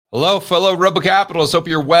Hello, fellow Rebel Capitalists. Hope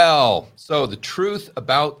you're well. So the truth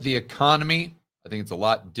about the economy, I think it's a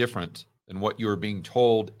lot different than what you are being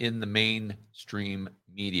told in the mainstream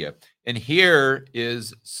media. And here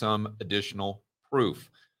is some additional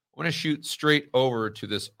proof. I want to shoot straight over to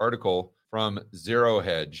this article from Zero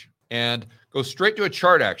Hedge and go straight to a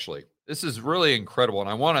chart, actually. This is really incredible, and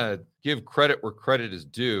I want to give credit where credit is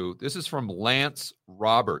due. This is from Lance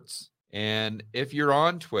Roberts. And if you're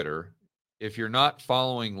on Twitter, if you're not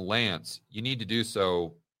following Lance, you need to do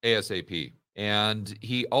so ASAP. And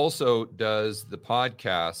he also does the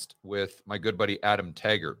podcast with my good buddy Adam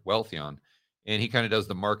Taggart, Wealthion, and he kind of does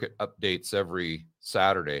the market updates every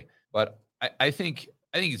Saturday. But I think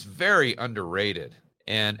he's very underrated.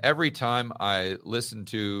 And every time I listen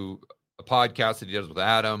to a podcast that he does with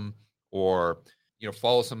Adam, or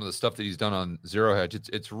follow some of the stuff that he's done on Zero Hedge,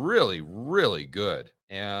 it's really, really good.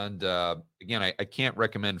 And again, I can't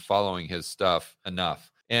recommend following his stuff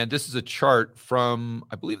enough. And this is a chart from,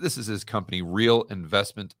 I believe this is his company, Real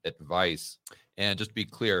Investment Advice. And just to be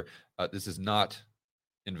clear, this is not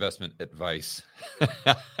investment advice.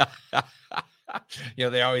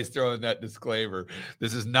 They always throw in that disclaimer.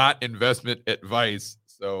 This is not investment advice.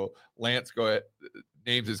 So Lance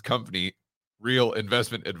names his company Real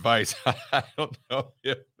Investment Advice. I don't know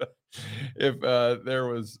if there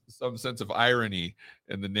was some sense of irony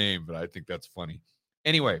in the name, but I think that's funny.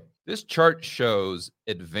 Anyway, this chart shows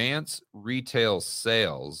Advance Retail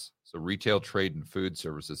Sales, so retail, trade, and food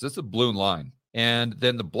services. This is a blue line. And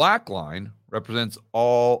then the black line represents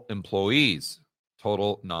all employees,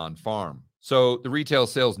 total non-farm. So the retail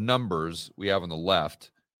sales numbers we have on the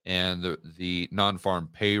left, and the non-farm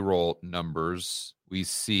payroll numbers we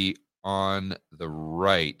see on the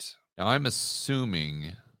right. Now, I'm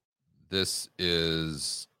assuming this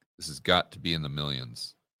has got to be in the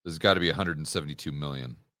millions. This has got to be 172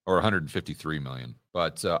 million or 153 million.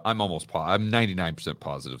 But I'm 99%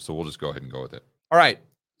 positive, so we'll just go ahead and go with it. All right.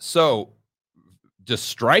 So just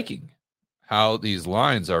striking how these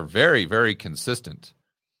lines are very, very consistent.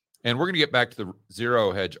 And we're going to get back to the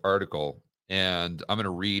Zero Hedge article, and I'm going to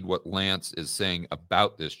read what Lance is saying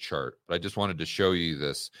about this chart. But I just wanted to show you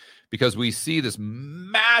this because we see this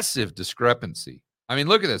massive discrepancy. I mean,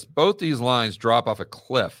 look at this. Both these lines drop off a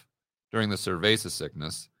cliff during the cerveza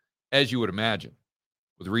sickness, as you would imagine,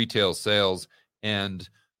 with retail sales and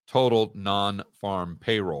total non-farm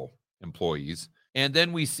payroll employees. And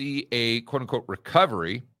then we see a quote-unquote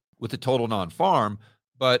recovery with the total non-farm.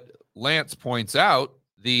 But Lance points out,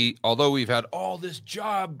 although we've had all this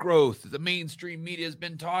job growth the mainstream media has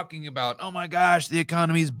been talking about, oh my gosh, the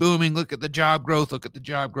economy's booming, look at the job growth, look at the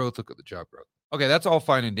job growth, look at the job growth. Okay, that's all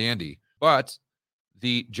fine and dandy, but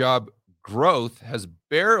the job growth has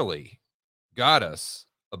barely got us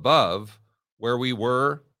above where we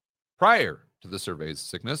were prior to the cerveza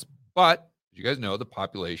sickness. But as you guys know, the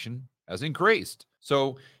population has increased.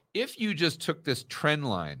 So if you just took this trend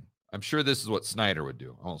line, I'm sure this is what Snyder would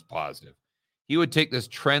do, almost positive. He would take this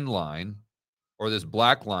trend line or this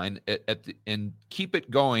black line and keep it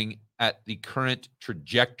going at the current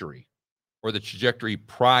trajectory or the trajectory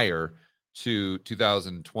prior to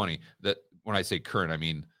 2020. That when I say current, I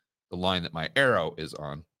mean the line that my arrow is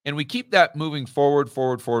on. And we keep that moving forward.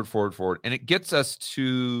 And it gets us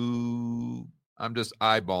to, I'm just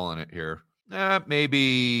eyeballing it here,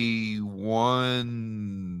 maybe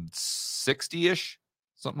 160-ish.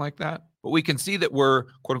 Something like that. But we can see that we're,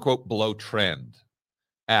 quote unquote, below trend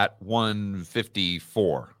at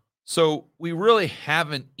 154. So we really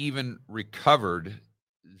haven't even recovered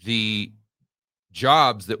the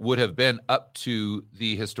jobs that would have been up to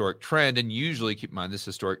the historic trend. And usually, keep in mind, this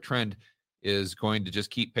historic trend is going to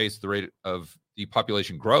just keep pace with the rate of the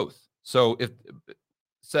population growth. So if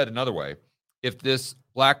said another way, if this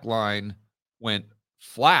black line went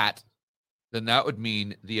flat, then that would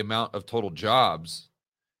mean the amount of total jobs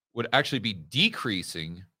would actually be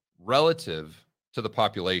decreasing relative to the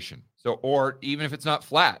population. So, or even if it's not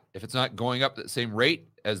flat, if it's not going up at the same rate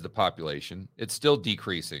as the population, it's still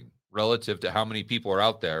decreasing relative to how many people are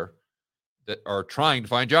out there that are trying to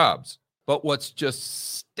find jobs. But what's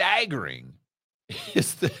just staggering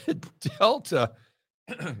is the delta,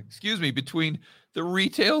 between the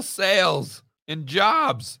retail sales and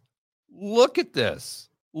jobs. Look at this.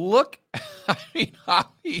 Look, I mean,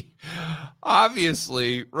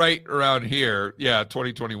 obviously, right around here,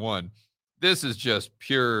 2021, this is just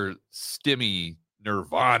pure stimmy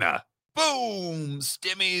nirvana. Boom,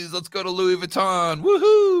 stimmies, let's go to Louis Vuitton,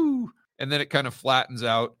 woohoo! And then it kind of flattens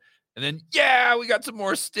out. And then, we got some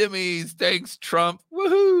more stimmies, thanks, Trump,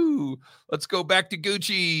 woohoo! Let's go back to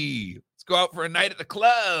Gucci. Let's go out for a night at the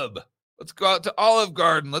club. Let's go out to Olive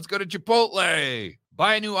Garden. Let's go to Chipotle.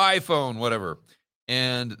 buy a new iPhone, whatever.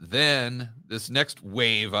 And then this next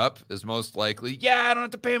wave up is most likely, yeah, I don't have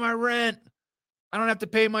to pay my rent. I don't have to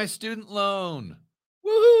pay my student loan.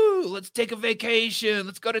 Woohoo! Let's take a vacation.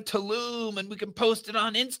 Let's go to Tulum and we can post it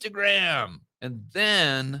on Instagram. And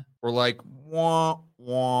then we're like, wah,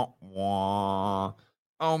 wah, wah.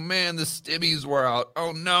 Oh man, the stimmies were out.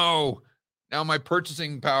 Oh no. Now my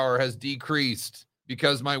purchasing power has decreased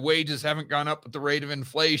because my wages haven't gone up at the rate of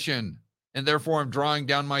inflation. And therefore I'm drawing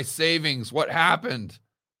down my savings. What happened?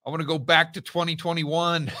 I want to go back to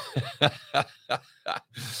 2021.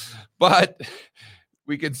 But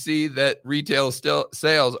we can see that retail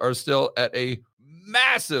sales are still at a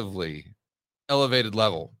massively elevated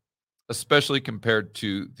level, especially compared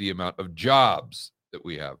to the amount of jobs that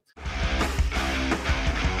we have.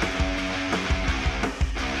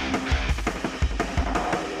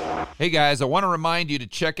 Hey guys, I want to remind you to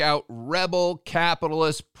check out Rebel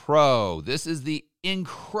Capitalist Pro. This is the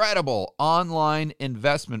incredible online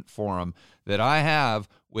investment forum that I have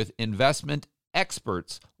with investment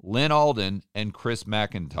experts Lynn Alden and Chris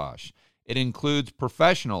McIntosh. It includes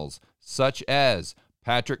professionals such as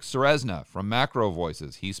Patrick Ceresna from Macro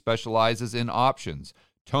Voices. He specializes in options.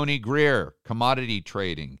 Tony Greer, commodity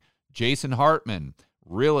trading. Jason Hartman,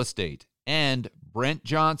 real estate. And Brent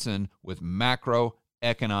Johnson with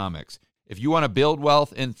macroeconomics. If you want to build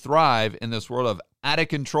wealth and thrive in this world of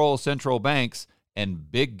out-of-control central banks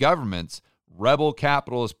and big governments, Rebel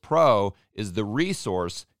Capitalist Pro is the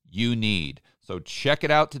resource you need. So check it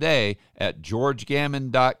out today at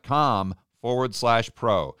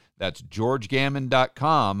georgegammon.com/pro. That's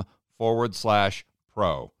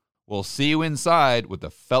georgegammon.com/pro. We'll see you inside with the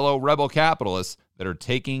fellow rebel capitalists that are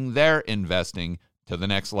taking their investing to the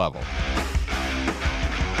next level.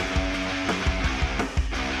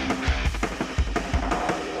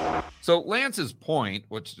 So Lance's point,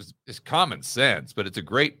 which is common sense, but it's a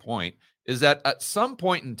great point, is that at some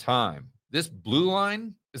point in time, this blue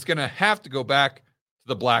line is going to have to go back to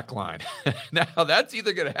the black line. Now, that's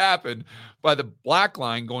either going to happen by the black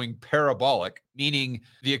line going parabolic, meaning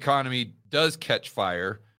the economy does catch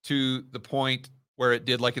fire to the point where it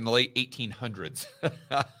did like in the late 1800s,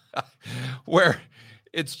 where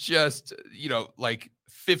it's just, like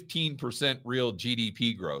 15% real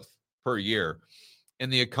GDP growth per year.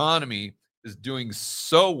 And the economy is doing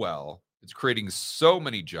so well, it's creating so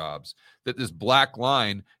many jobs that this black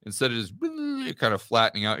line, instead of just kind of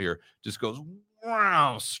flattening out here, just goes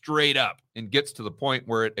wow straight up and gets to the point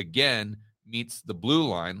where it again meets the blue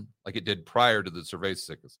line like it did prior to the survey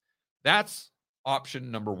sickness. That's option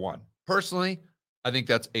number one. Personally, I think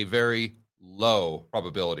that's a very low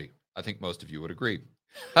probability. I think most of you would agree.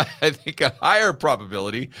 I think a higher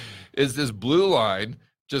probability is this blue line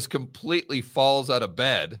just completely falls out of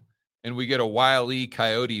bed and we get a Wile E.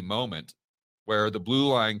 Coyote moment where the blue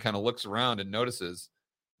line kind of looks around and notices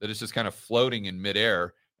that it's just kind of floating in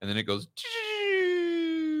midair, and then it goes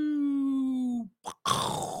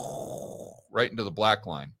right into the black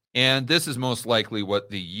line. And this is most likely what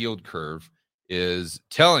the yield curve is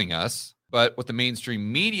telling us. But what the mainstream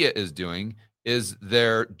media is doing is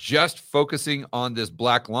they're just focusing on this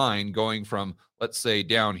black line going from, let's say,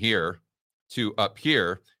 down here to up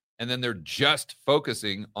here. And then they're just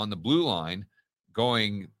focusing on the blue line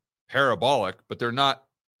going parabolic, but they're not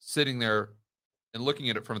sitting there and looking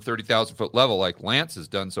at it from a 30,000 foot level like Lance has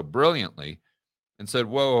done so brilliantly and said,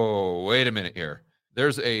 whoa, wait a minute here.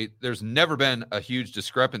 There's never been a huge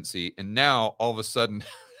discrepancy. And now all of a sudden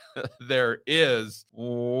there is.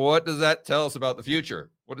 What does that tell us about the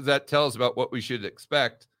future? What does that tell us about what we should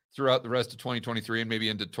expect throughout the rest of 2023 and maybe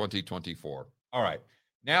into 2024? All right,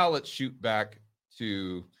 now let's shoot back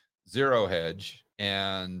to Zero Hedge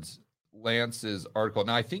and Lance's article.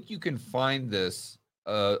 Now, I think you can find this.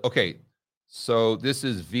 Okay, so this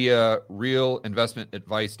is via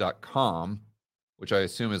realinvestmentadvice.com, which I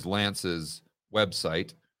assume is Lance's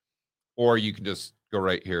website, or you can just go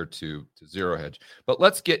right here to Zero Hedge. But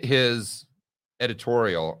let's get his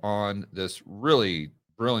editorial on this really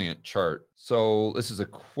brilliant chart. So this is a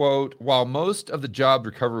quote. While most of the job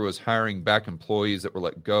recovery was hiring back employees that were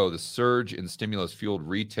let go, the surge in stimulus-fueled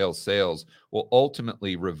retail sales will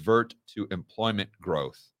ultimately revert to employment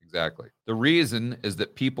growth. Exactly. The reason is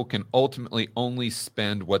that people can ultimately only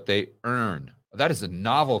spend what they earn. That is a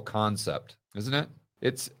novel concept, isn't it?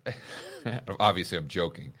 It's obviously I'm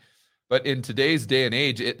joking, but in today's day and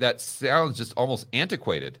age, that sounds just almost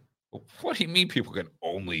antiquated. What do you mean people can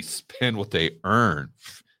only spend what they earn?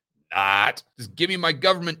 Not. Just give me my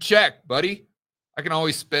government check, buddy. I can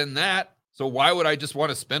always spend that. So why would I just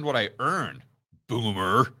want to spend what I earn?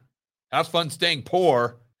 Boomer. Have fun staying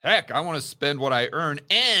poor. Heck, I want to spend what I earn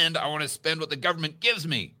and I want to spend what the government gives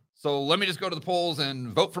me. So let me just go to the polls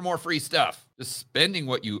and vote for more free stuff. Just spending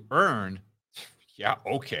what you earn. Yeah,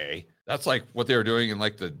 okay. That's like what they were doing in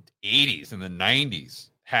like the 80s and the 90s.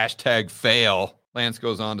 Hashtag fail. Lance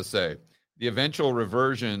goes on to say, the eventual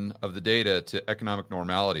reversion of the data to economic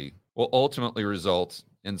normality will ultimately result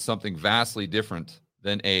in something vastly different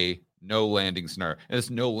than a no landing scenario. And this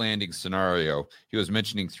no landing scenario he was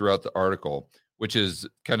mentioning throughout the article, which is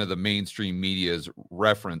kind of the mainstream media's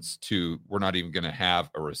reference to we're not even going to have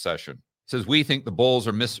a recession. It says, we think the bulls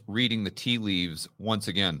are misreading the tea leaves once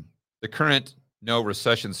again. The current no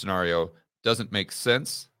recession scenario doesn't make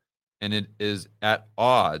sense, and it is at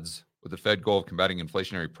odds with the Fed goal of combating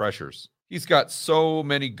inflationary pressures. He's got so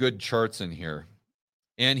many good charts in here,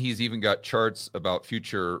 and he's even got charts about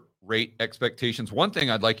future rate expectations. One thing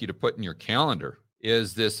I'd like you to put in your calendar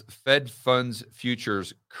is this Fed funds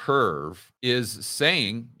futures curve is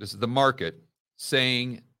saying, this is the market,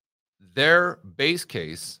 saying their base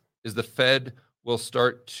case is the Fed will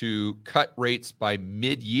start to cut rates by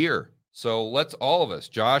mid-year. So let's all of us,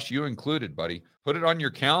 Josh, you included, buddy, put it on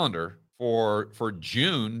your calendar for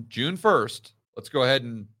June 1st. Let's go ahead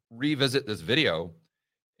and revisit this video,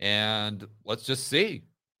 and let's just see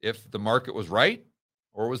if the market was right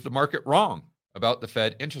or was the market wrong about the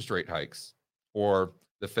Fed interest rate hikes, or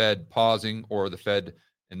the Fed pausing, or the Fed,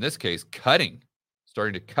 in this case, cutting,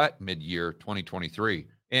 starting to cut mid-year 2023.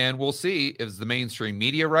 And we'll see, is the mainstream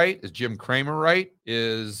media right? Is Jim Cramer right?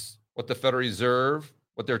 Is what the Federal Reserve,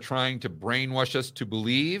 what they're trying to brainwash us to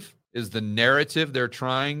believe, is the narrative they're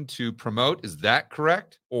trying to promote, is that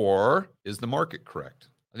correct? Or is the market correct?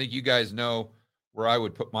 I think you guys know where I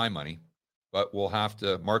would put my money, but we'll have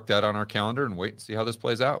to mark that on our calendar and wait and see how this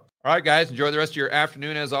plays out. All right, guys, enjoy the rest of your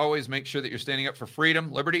afternoon. As always, make sure that you're standing up for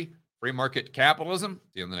freedom, liberty, free market capitalism.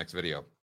 See you in the next video.